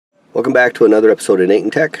Welcome back to another episode of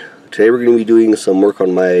NaytonTech. Today we're going to be doing some work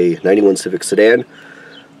on my 91 Civic sedan.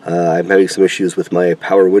 I'm having some issues with my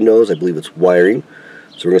power windows. I believe it's wiring.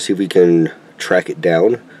 So we're going to see if we can track it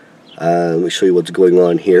down. Let me show you what's going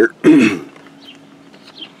on here.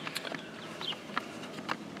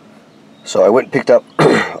 So I went and picked up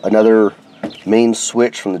another main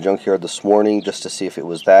switch from the junkyard this morning just to see if it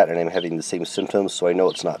was that, and I'm having the same symptoms, so I know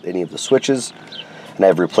it's not any of the switches. And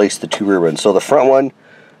I've replaced the two rear ones. So the front one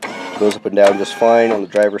goes up and down just fine on the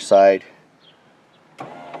driver's side.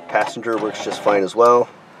 Passenger works just fine as well.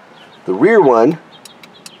 The rear one,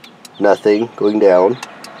 nothing, going down.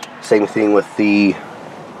 Same thing with the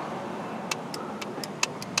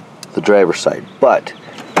driver's side. But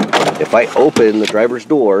if I open the driver's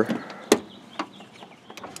door,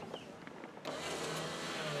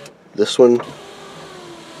 this one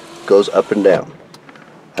goes up and down.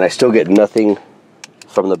 And I still get nothing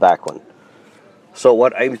from the back one. So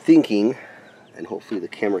what I'm thinking, and hopefully the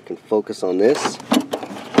camera can focus on this,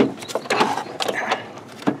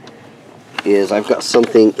 is I've got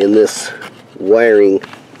something in this wiring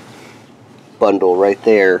bundle right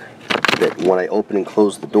there that when I open and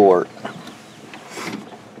close the door,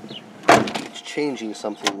 it's changing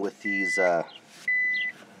something with these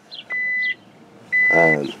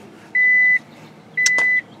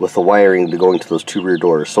with the wiring to go into those two rear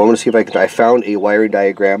doors. So I'm going to see if I can. I found a wiring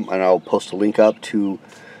diagram, and I'll post a link up to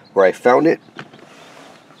where I found it.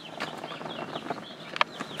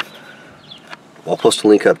 I'll post a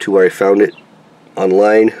link up to where I found it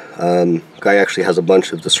online. Guy actually has a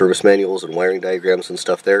bunch of the service manuals and wiring diagrams and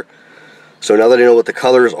stuff there. So now that I know what the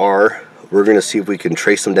colors are, we're going to see if we can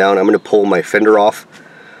trace them down. I'm going to pull my fender off.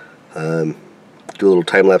 Do a little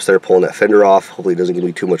time lapse there, pulling that fender off. Hopefully it doesn't give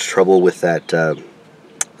me too much trouble with that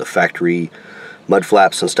the factory mud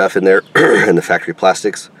flaps and stuff in there and the factory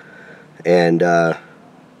plastics. And we're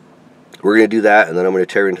going to do that, and then I'm going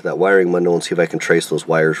to tear into that wiring bundle and see if I can trace those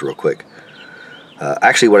wires real quick.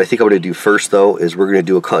 Actually, what I think I'm going to do first, though, is we're going to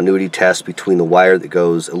do a continuity test between the wire that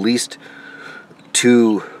goes at least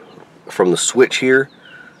from the switch here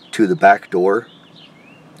to the back door.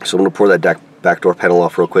 So I'm going to pour that back door panel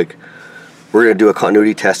off real quick. We're going to do a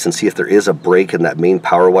continuity test and see if there is a break in that main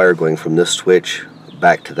power wire going from this switch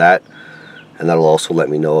back to that, and that'll also let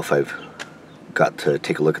me know if I've got to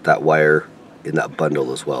take a look at that wire in that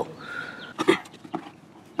bundle as well.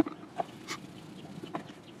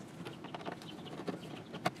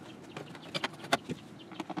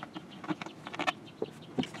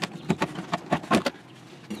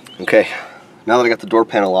 Okay, now that I got the door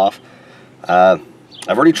panel off, I've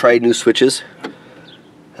already tried new switches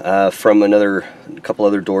from a couple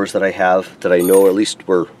other doors that I have that I know at least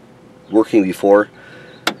were working before.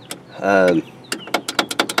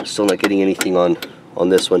 Still not getting anything on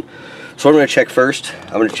this one. So I'm going to check first.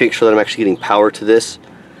 I'm going to make sure that I'm actually getting power to this,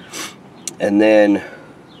 and then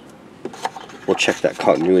we'll check that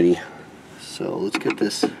continuity. So let's get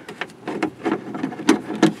this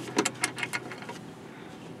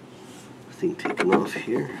thing taken off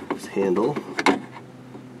here, this handle,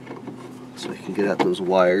 so I can get at those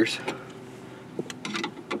wires.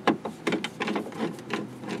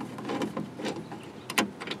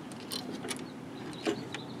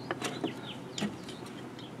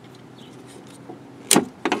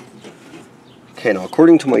 Okay, now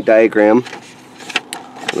according to my diagram,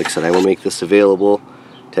 like I said, I will make this available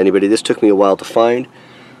to anybody. This took me a while to find.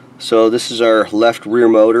 So this is our left rear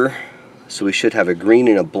motor. So we should have a green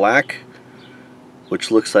and a black, which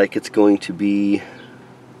looks like it's going to be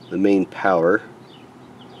the main power.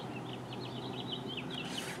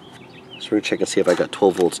 So we're going to check and see if I got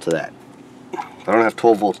 12 volts to that. If I don't have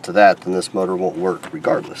 12 volts to that, then this motor won't work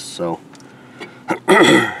regardless. So so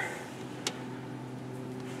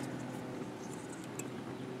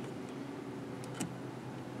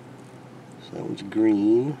that one's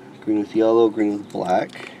green, green with yellow, green with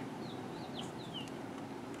black.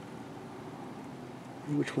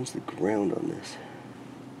 Which one's the ground on this?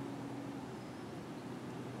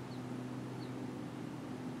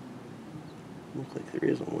 Looks like there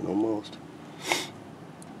isn't one almost.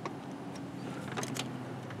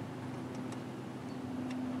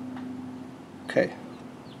 Okay.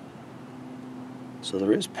 So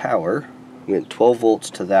there is power. We went 12 volts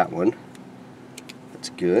to that one. That's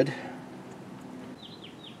good.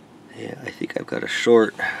 Yeah, I think I've got a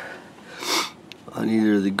short on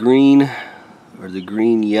either the green or the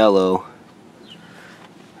green yellow,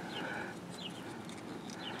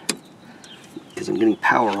 because I'm getting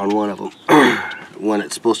power on one of them. One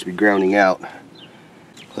it's supposed to be grounding out.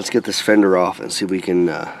 Let's get this fender off and see if we can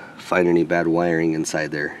find any bad wiring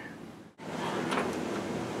inside there.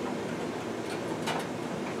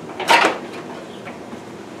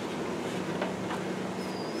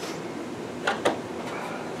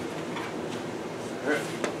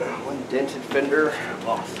 dented fender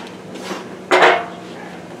off.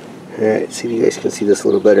 Alright, see if you guys can see this a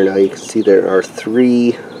little better now. You can see there are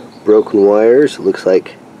 3 broken wires. It looks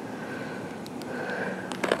like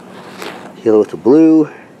yellow with the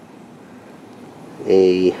blue,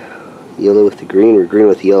 a yellow with the green, or green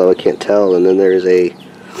with the yellow, I can't tell, and then there's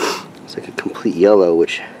it's like a complete yellow,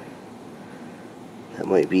 which that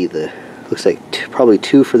might be the, looks like probably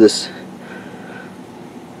 2 for this.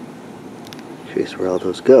 Curious where all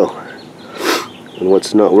those go and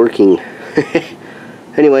what's not working.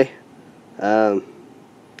 Anyway,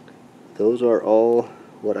 those are all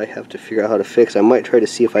what I have to figure out how to fix. I might try to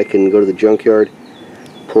see if I can go to the junkyard,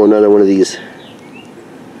 pull another one of these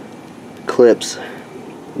clips,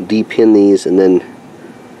 de-pin these, and then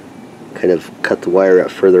kind of cut the wire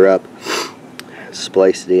out further up,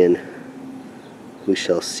 splice it in. We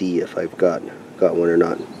shall see if I've got one or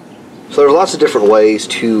not. So there's lots of different ways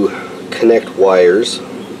to connect wires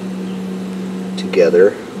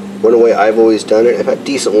together. One way I've always done it, I've had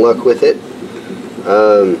decent luck with it,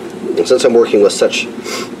 and since I'm working with such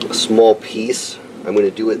a small piece, I'm going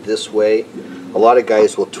to do it this way. A lot of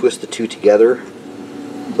guys will twist the 2 together.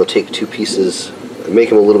 They'll take 2 pieces, make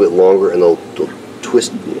them a little bit longer, and they'll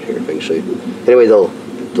twist. Here, if I can show you. Anyway,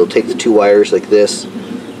 they'll take the 2 wires like this,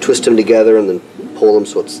 twist them together, and then pull them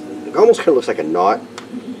so it almost kind of looks like a knot.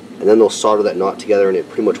 And then they'll solder that knot together, and it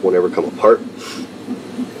pretty much won't ever come apart.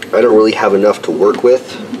 I don't really have enough to work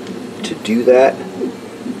with to do that,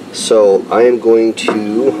 so I am going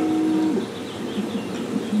to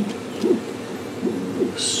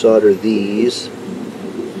solder these.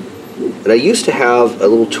 And I used to have a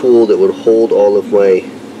little tool that would hold all of my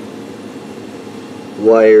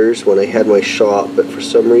wires when I had my shop, but for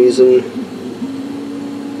some reason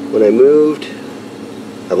when I moved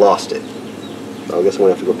I lost it. I guess I'm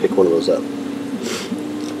going to have to go pick one of those up.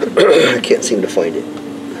 I can't seem to find it.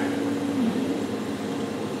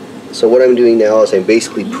 So what I'm doing now is I'm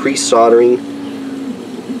basically pre-soldering.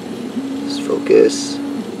 Let's focus.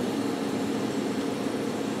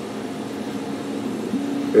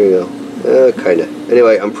 There you go. Kinda.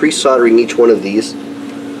 Anyway, I'm pre-soldering each one of these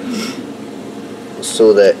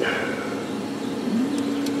so that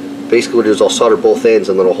basically what it is, I'll solder both ends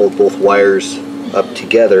and then I'll hold both wires up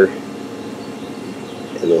together,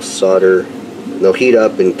 and they'll solder, and they'll heat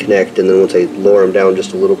up and connect, and then once I lower them down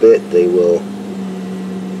just a little bit, they will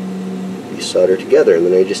be soldered together, and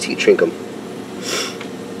then I just heat shrink them.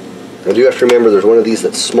 I do have to remember there's one of these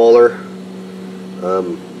that's smaller.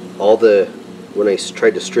 When I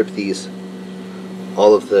tried to strip these,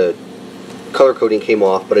 all of the color coding came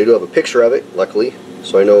off, but I do have a picture of it, luckily,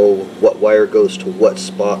 so I know what wire goes to what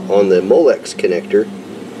spot on the Molex connector.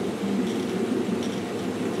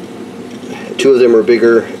 2 of them are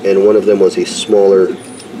bigger, and one of them was a smaller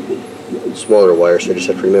wire, so I just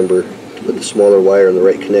have to remember to put the smaller wire in the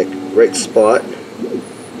right spot.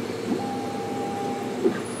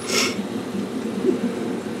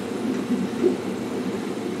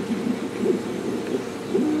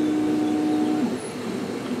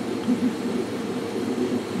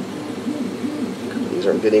 These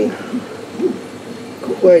aren't getting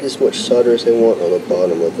quite as much solder as I want on the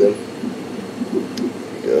bottom of them.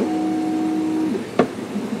 There we go.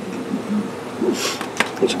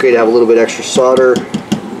 It's great to have a little bit extra solder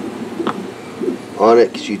on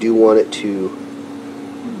it because you do want it to,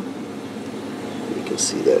 you can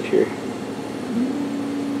see that here.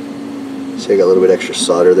 So I got a little bit extra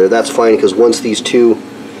solder there. That's fine because once these 2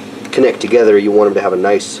 connect together, you want them to have a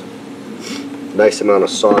nice amount of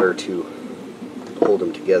solder to hold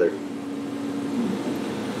them together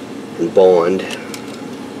and bond.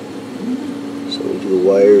 So we do the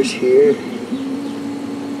wires here.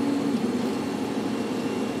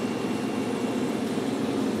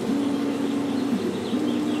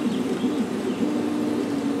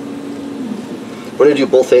 I'm going to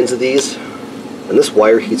do both ends of these, and this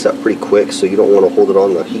wire heats up pretty quick, so you don't want to hold it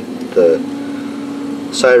on the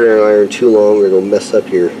soldering iron too long, or it'll mess up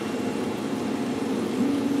your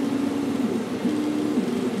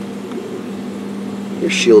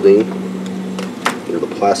shielding, the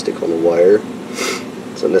plastic on the wire.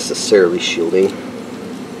 It's not necessarily shielding.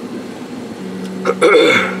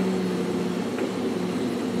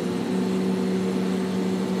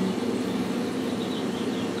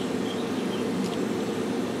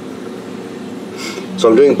 So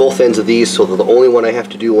I'm doing both ends of these, so that the only one I have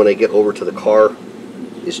to do when I get over to the car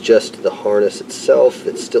is just the harness itself.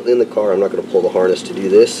 It's still in the car. I'm not going to pull the harness to do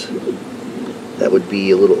this. That would be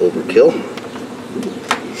a little overkill.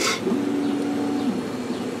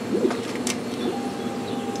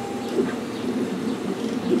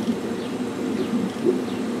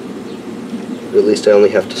 But at least I only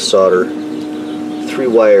have to solder 3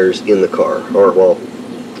 wires in the car, or well,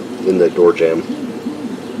 in the door jamb.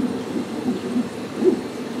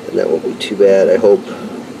 And that won't be too bad, I hope.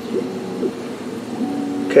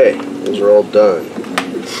 Okay, those are all done.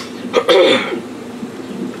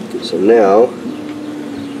 So now,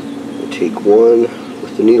 we'll take one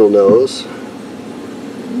with the needle nose.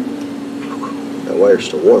 That wire's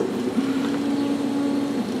still warm.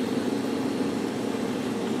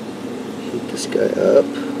 Heat this guy up.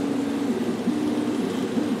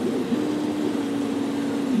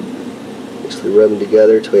 Basically rub them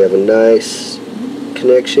together until we have a nice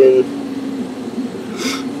connection.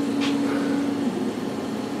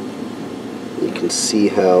 You can see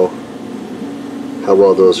how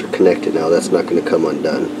well those are connected now. That's not going to come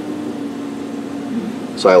undone.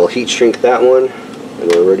 So I will heat shrink that one,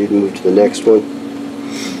 and we're ready to move to the next one.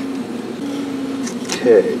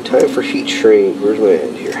 Okay, time for heat shrink. Where's my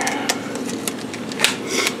end here?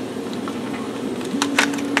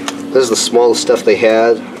 This is the smallest stuff they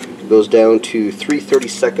had. It goes down to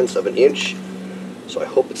 3/32 of an inch, so I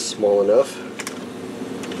hope it's small enough.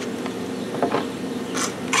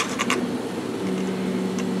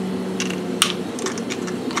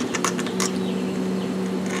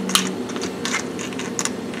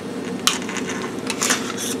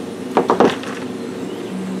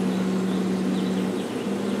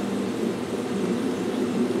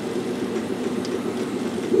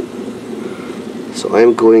 So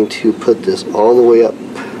I'm going to put this all the way up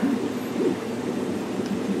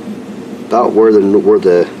about where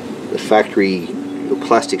the factory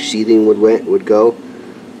plastic sheathing would go.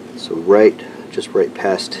 So just right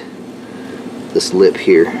past this lip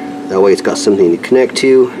here. That way it's got something to connect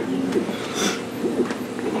to.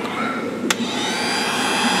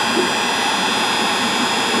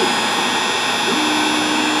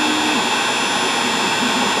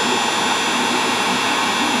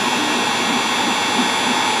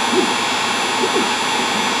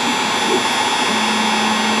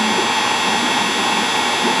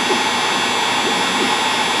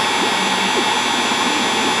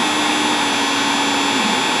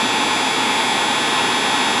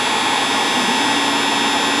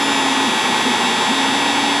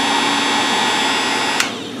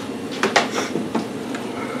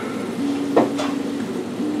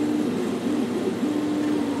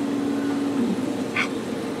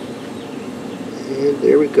 And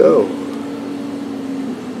there we go.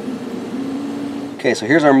 Okay, so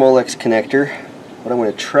here's our Molex connector. What I'm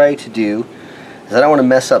going to try to do is I don't want to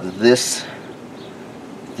mess up this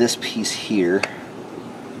piece here.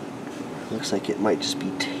 Looks like it might just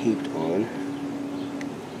be taped on.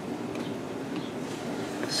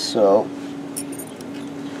 So,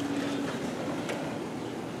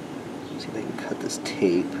 see if I can cut this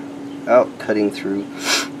tape out, cutting through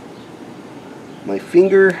my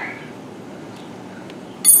finger.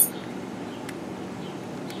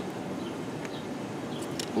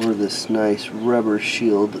 Or this nice rubber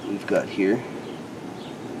shield that we've got here.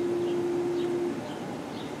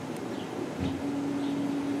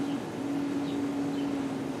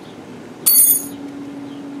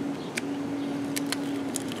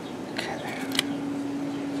 Okay.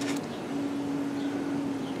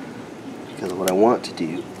 Because what I want to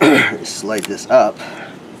do is slide this up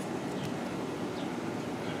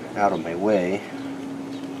out of my way.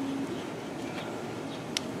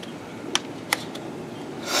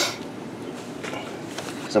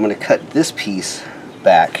 So I'm going to cut this piece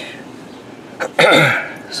back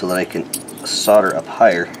so that I can solder up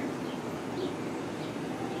higher.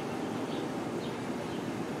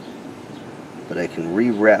 But I can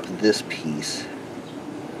rewrap this piece.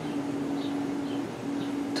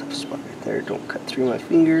 Tough spot right there. Don't cut through my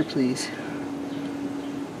finger, please.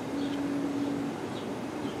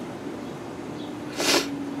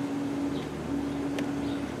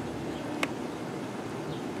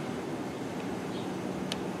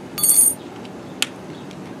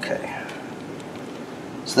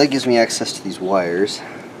 So that gives me access to these wires.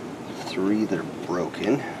 3 that are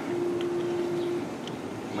broken.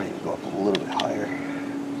 Might even go up a little bit higher.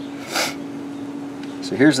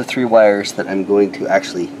 So here's the 3 wires that I'm going to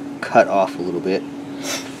actually cut off a little bit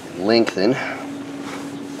and lengthen.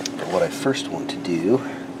 But what I first want to do,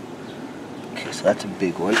 okay, so that's a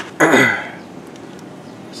big one.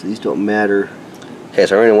 So these don't matter. Okay,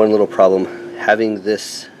 so I ran into one little problem. Having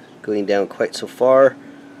this going down quite so far,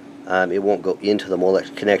 it won't go into the Molex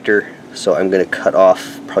connector, so I'm going to cut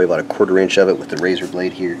off probably about a 1/4 inch of it with the razor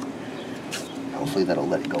blade here. Hopefully that'll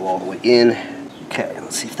let it go all the way in. Okay,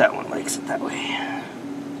 let's see if that one likes it that way.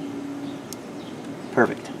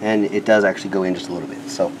 Perfect, and it does actually go in just a little bit.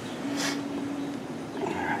 So,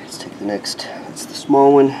 alright, let's take the next That's the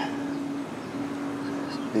small one.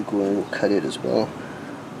 This big one, we'll cut it as well.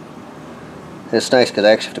 And it's nice because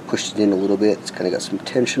I actually have to push it in a little bit. It's kind of got some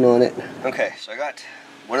tension on it. Okay, so I got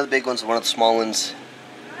one of the big ones and one of the small ones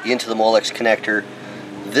into the Molex connector.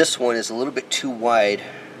 This one is a little bit too wide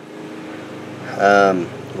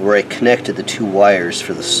where I connected the two wires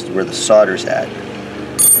for where the solder's at.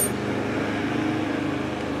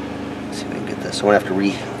 Let's see if I can get this. So I'm going to have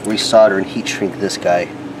to re-solder and heat shrink this guy.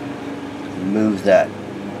 Move that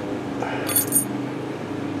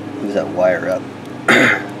wire up.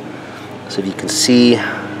 So if you can see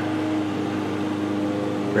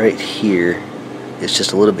right here, it's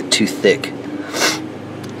just a little bit too thick.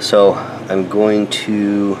 So I'm going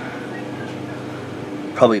to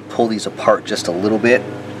probably pull these apart just a little bit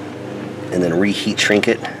and then reheat shrink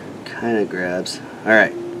it. Kind of grabs.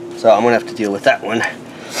 Alright, so I'm going to have to deal with that one.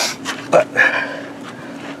 But,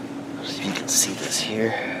 let's see if you can see this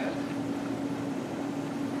here.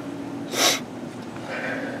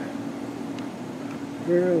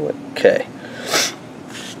 Okay.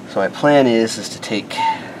 So my plan is to take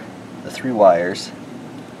the 3 wires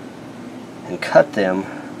and cut them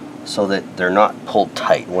so that they're not pulled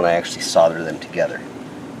tight when I actually solder them together.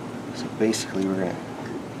 So basically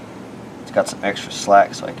it's got some extra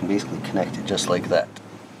slack, so I can basically connect it just like that,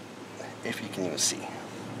 if you can even see.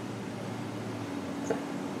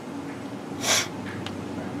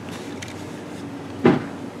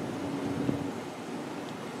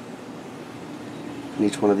 And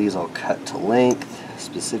each one of these I'll cut to length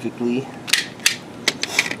specifically.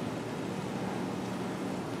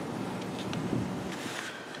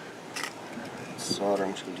 Solder,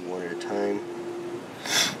 I'm just going to do one at a time.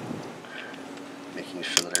 Making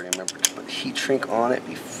sure that I remember to put heat shrink on it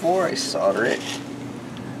before I solder it.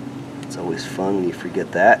 It's always fun when you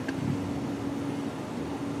forget that.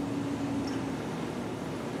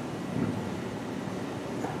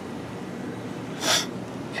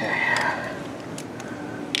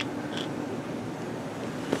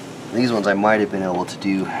 These ones I might have been able to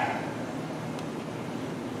do.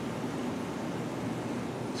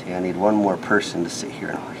 See, I need one more person to sit here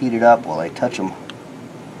and heat it up while I touch them.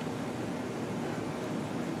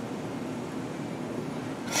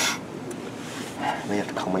 I may have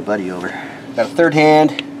to call my buddy over. Got a third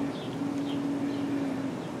hand.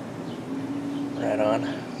 Right on.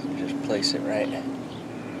 Just place it right.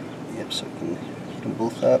 Yep, so I can heat them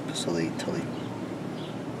both up so they totally.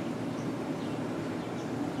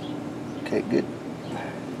 Okay, good.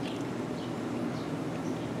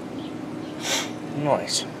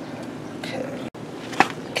 Nice.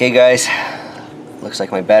 Okay guys, looks like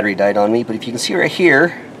my battery died on me, but if you can see right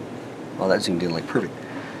here, oh, that zoomed in like perfect.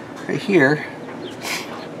 Right here,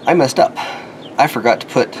 I messed up. I forgot to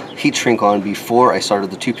put heat shrink on before I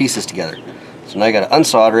soldered the 2 pieces together. So now I gotta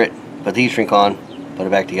unsolder it, put the heat shrink on, put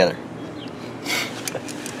it back together.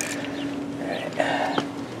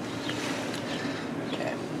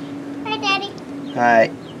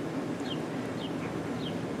 Hi.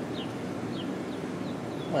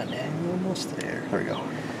 Come on, Dad. You're almost there. There we go.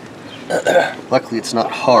 Luckily, it's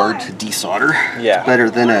not hard to desolder. Yeah. It's better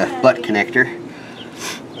than a butt connector.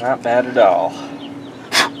 Not bad at all.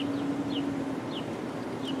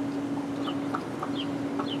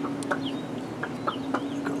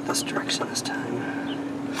 Go this direction this time.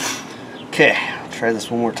 Okay, I'll try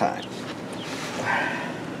this one more time.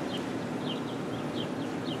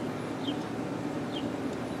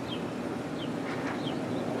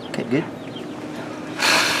 Okay, good.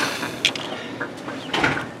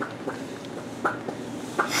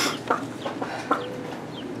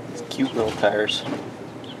 These cute little tires.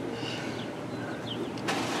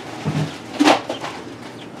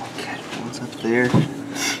 Okay, one's up there.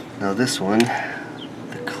 Now this one,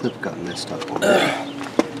 the clip got messed up on there.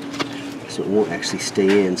 So it won't actually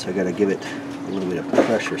stay in, so I gotta give it a little bit of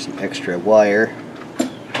pressure, some extra wire.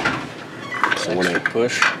 So when I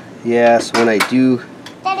push. Yeah, so when I do.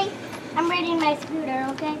 Daddy, I'm ready my scooter,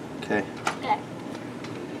 okay? Okay. Good.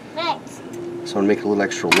 Thanks. So I'm gonna make it a little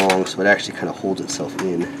extra long so it actually kind of holds itself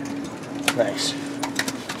in. Nice.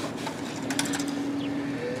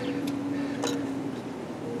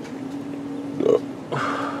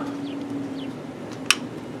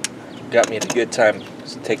 Got me at a good time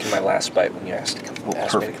taking my last bite when you asked me to come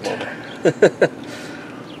over.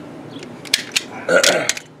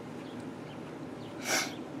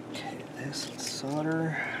 Okay, this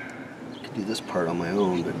solder. I can do this part on my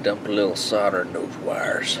own, but Dump a little solder in those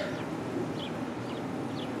wires.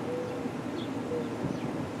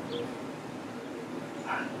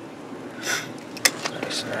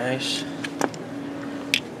 Nice, nice.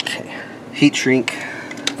 okay. Heat shrink.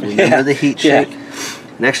 Remember the heat shrink.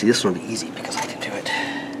 And actually, this one will be easy because I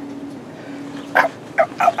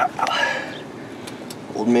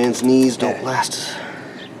Old man's knees don't last.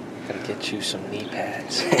 Gotta get you some knee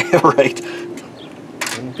pads. Right.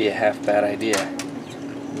 Wouldn't be a half bad idea.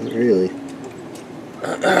 Not really.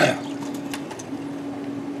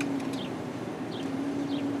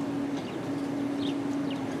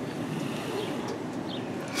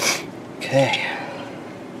 Okay.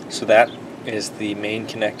 So that is the main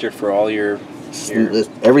connector for all your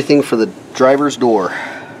Everything for the driver's door.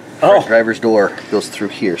 Oh. Driver's door goes through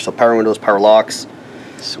here. So power windows, power locks.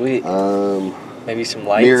 Sweet. Maybe some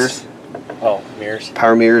lights. Mirrors. Oh, mirrors.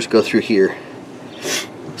 Power mirrors go through here.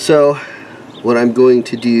 So what I'm going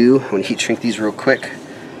to do, I'm going to heat shrink these real quick,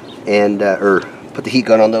 and or put the heat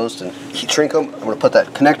gun on those and heat shrink them. I'm going to put that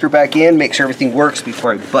connector back in, make sure everything works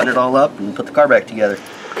before I button it all up and put the car back together.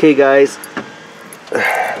 Okay guys,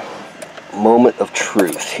 moment of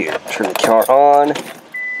truth here. Turn the car on.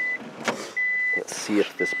 Let's see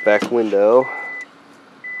if this back window,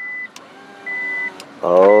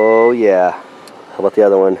 oh yeah, how about the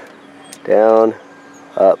other one? Down,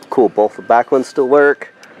 up, cool, both the back ones still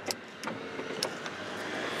work.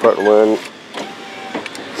 Front one,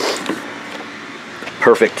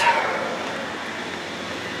 perfect.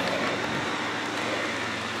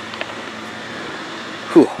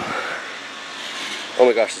 Whew. Oh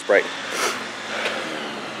my gosh, it's bright.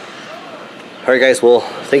 Alright guys, well,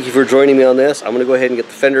 thank you for joining me on this. I'm going to go ahead and get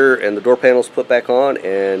the fender and the door panels put back on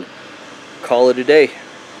and call it a day.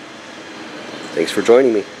 Thanks for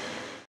joining me.